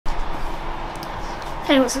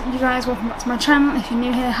Hey, what's up you guys, welcome back to my channel. If you're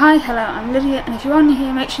new here, hi, hello, I'm Lydia, and if you are new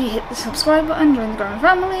here, make sure you hit the subscribe button, join the growing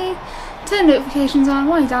family, turn notifications on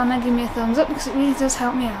while you're down there, give me a thumbs up because it really does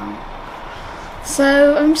help me out.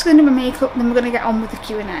 So, I'm just going to do my makeup and then we're going to get on with the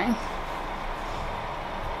Q&A.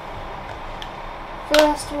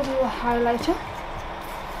 First, we'll do a highlighter.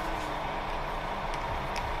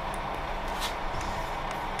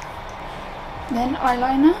 Then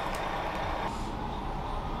eyeliner.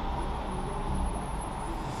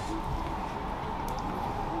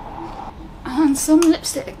 And some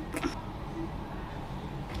lipstick.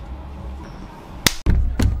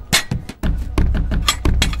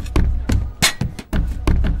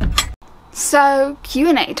 So,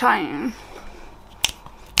 Q&A time.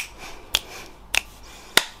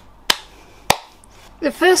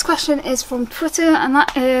 The first question is from Twitter, and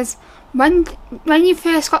that is, when you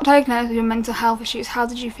first got diagnosed with your mental health issues, how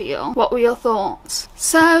did you feel? What were your thoughts?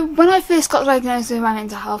 So, when I first got diagnosed with my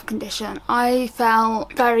mental health condition, I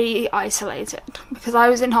felt very isolated because I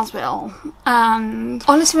was in hospital, and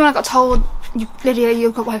honestly when I got told, Lydia,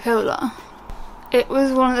 you've got bipolar, it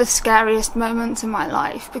was one of the scariest moments in my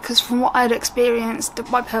life because from what I'd experienced,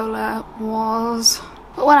 bipolar was...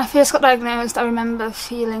 But when I first got diagnosed, I remember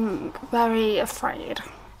feeling very afraid.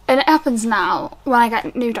 And it happens now when I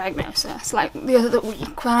get new diagnosis. Like the other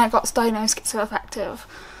week when I got diagnosed schizoaffective,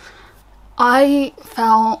 I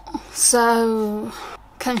felt so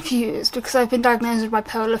confused because I've been diagnosed with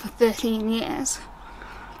bipolar for 13 years.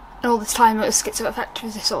 And all this time it was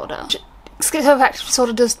schizoaffective disorder. Schizoaffective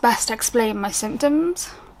disorder does best explain my symptoms.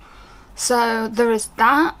 So there is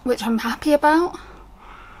that, which I'm happy about.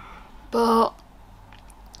 But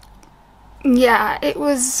yeah, it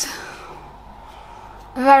was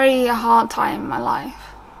a very hard time in my life.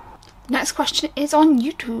 Next question is on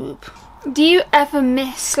YouTube. Do you ever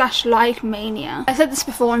miss/like mania? I said this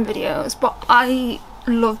before in videos, but I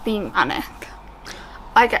love being manic.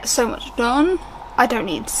 I get so much done. I don't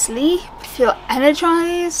need sleep. I feel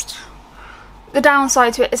energized. The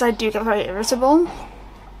downside to it is I do get very irritable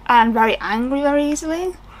and very angry very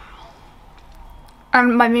easily.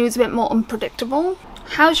 And my mood's a bit more unpredictable.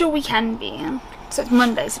 How's your weekend been? So it's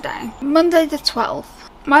Monday today. Monday the 12th.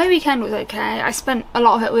 My weekend was okay. I spent a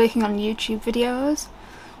lot of it working on YouTube videos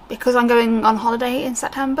because I'm going on holiday in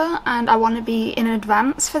September and I want to be in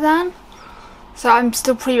advance for that. So I'm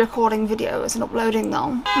still pre-recording videos and uploading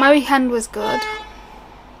them. My weekend was good.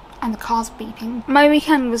 And the car's beeping. My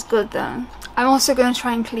weekend was good though. I'm also going to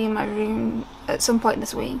try and clean my room at some point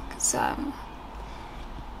this week, so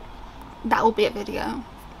that will be a video.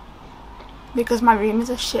 Because my room is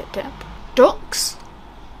a shit tip. Ducks?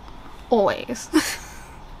 Always.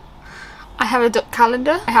 I have a duck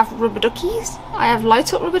calendar. I have rubber duckies. I have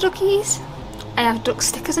light up rubber duckies. I have duck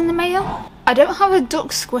stickers in the mail. I don't have a duck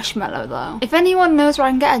squishmallow though. If anyone knows where I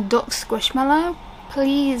can get a duck squishmallow,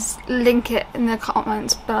 please link it in the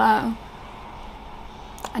comments below.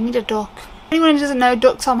 I need a duck. Anyone who doesn't know,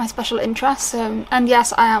 ducks are my special interest, so, and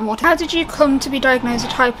yes, I am autistic. How did you come to be diagnosed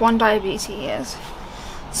with type 1 diabetes?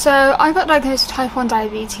 So, I got diagnosed with type 1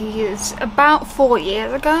 diabetes about 4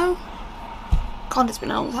 years ago. God, it's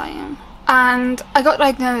been a long time. And I got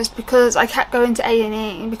diagnosed because I kept going to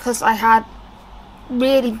A&E because I had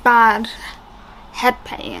really bad head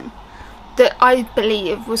pain that I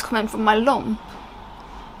believe was coming from my lump.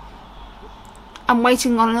 I'm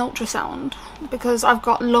waiting on an ultrasound because I've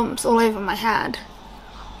got lumps all over my head.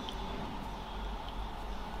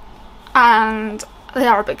 And they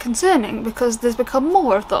are a bit concerning because there's become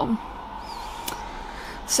more of them.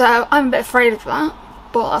 So I'm a bit afraid of that,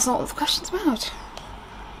 but that's not what the question's about.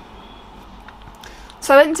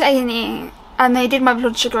 So I went to A&E and they did my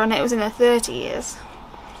blood sugar and it was in the 30s.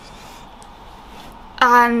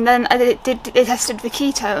 And then they tested the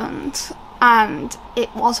ketones and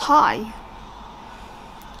it was high.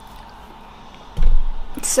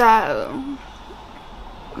 So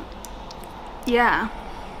yeah,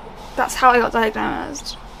 that's how I got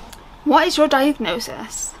diagnosed. What is your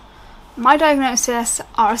diagnosis? My diagnoses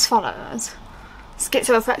are as follows: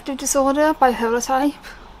 schizoaffective disorder, bipolar type,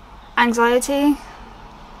 anxiety,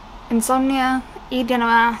 insomnia,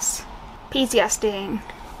 EDNOS, PTSD.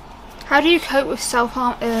 How do you cope with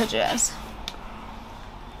self-harm urges?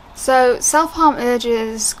 So self-harm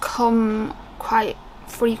urges come quite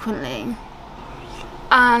frequently.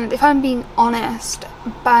 And if I'm being honest,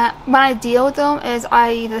 but when I deal with them is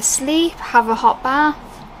I either sleep, have a hot bath,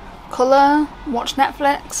 colour, watch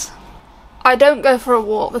Netflix. I don't go for a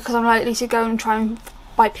walk because I'm likely to go and try and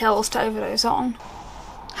buy pills to overdose on.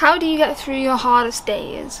 How do you get through your hardest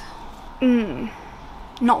days?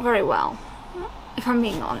 Not very well, if I'm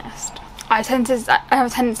being honest. I have a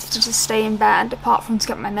tendency to just stay in bed apart from to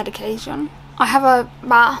get my medication. I have a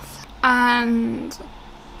bath and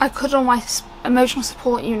I cuddle my emotional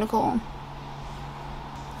support unicorn.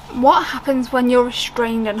 What happens when you're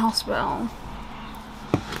restrained in hospital?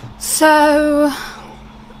 So,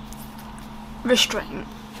 restraint.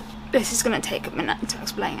 This is going to take a minute to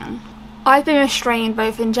explain. I've been restrained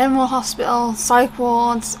both in general hospital, psych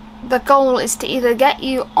wards. The goal is to either get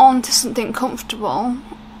you onto something comfortable,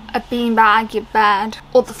 a beanbag, your bed,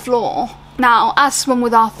 or the floor. Now, as someone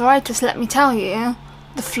with arthritis, let me tell you,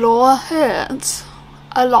 the floor hurts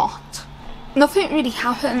a lot. Nothing really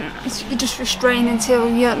happens, you're just restrained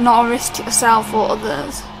until you're not a risk to yourself or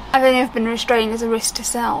others. I've only ever been restrained as a risk to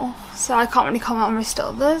self, so I can't really comment on risk to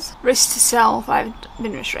others. Risk to self, I've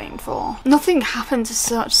been restrained for. Nothing happens as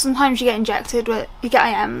such. Sometimes you get injected with, you get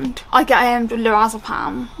IM'd. I get IM'd with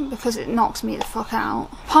lorazepam because it knocks me the fuck out.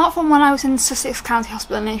 Apart from when I was in Sussex County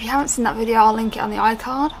Hospital, and if you haven't seen that video, I'll link it on the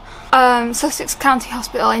iCard. Sussex County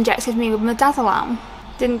Hospital injected me with midazolam.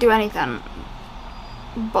 Didn't do anything,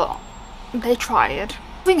 but they tried.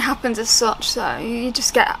 Nothing happens as such, so you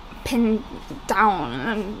just get pinned down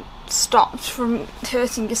and stopped from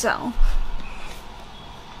hurting yourself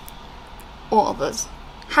or others.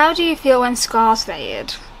 How do you feel when scars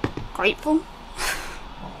fade? Grateful.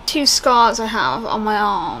 2 scars I have on my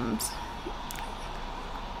arms.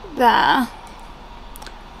 There.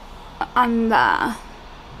 And there.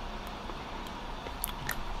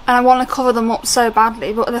 And I want to cover them up so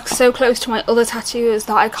badly, but they're so close to my other tattoos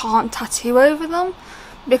that I can't tattoo over them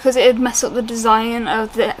because it would mess up the design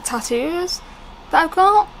of the tattoos that I've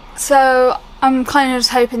got. So I'm kind of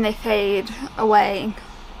just hoping they fade away,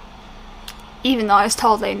 even though I was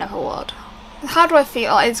told they never would. How do I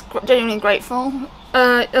feel? It's genuinely grateful.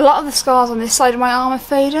 A lot of the scars on this side of my arm have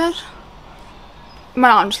faded. My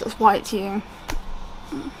arm just looks white to you.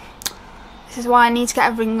 This is why I need to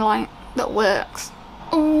get a ring light that works.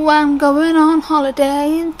 Oh, I'm going on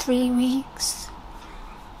holiday in 3 weeks.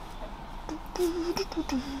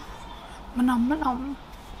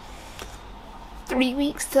 3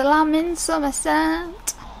 weeks till I'm in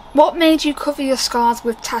Somerset. What made you cover your scars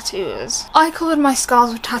with tattoos? I covered my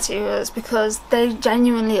scars with tattoos because they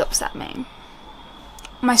genuinely upset me.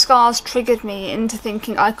 My scars triggered me into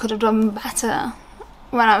thinking I could have done better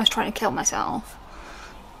when I was trying to kill myself.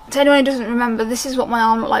 To anyone who doesn't remember, this is what my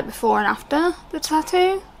arm looked like before and after the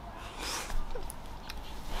tattoo.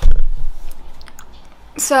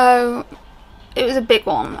 So it was a big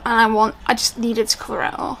one, and I just needed to cover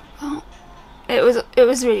it up. It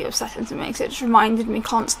was really upsetting to me because it just reminded me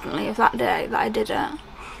constantly of that day that I did it.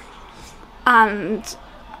 And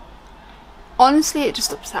honestly, it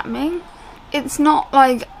just upset me. It's not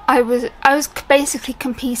like I was basically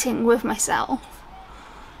competing with myself,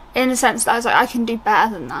 in the sense that I was like, I can do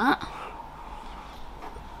better than that.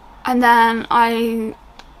 And then I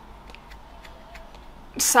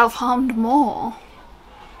self-harmed more.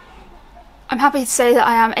 I'm happy to say that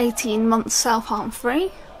I am 18 months self-harm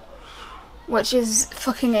free, which is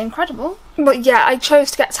fucking incredible. But yeah, I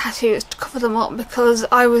chose to get tattoos to cover them up because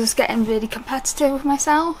I was getting really competitive with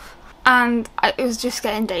myself, and it was just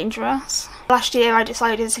getting dangerous. Last year I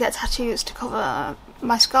decided to get tattoos to cover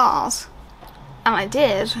my scars, and I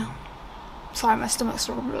did. Sorry, my stomach's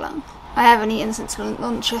rumbling. I haven't eaten since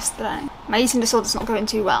lunch yesterday. My eating disorder's not going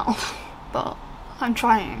too well, but I'm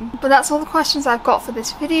trying. But that's all the questions I've got for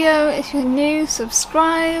this video. If you're new,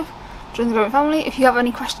 subscribe, join the growing family. If you have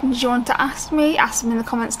any questions you want to ask me, ask them in the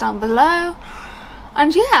comments down below.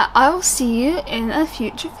 And yeah, I will see you in a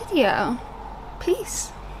future video.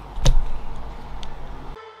 Peace.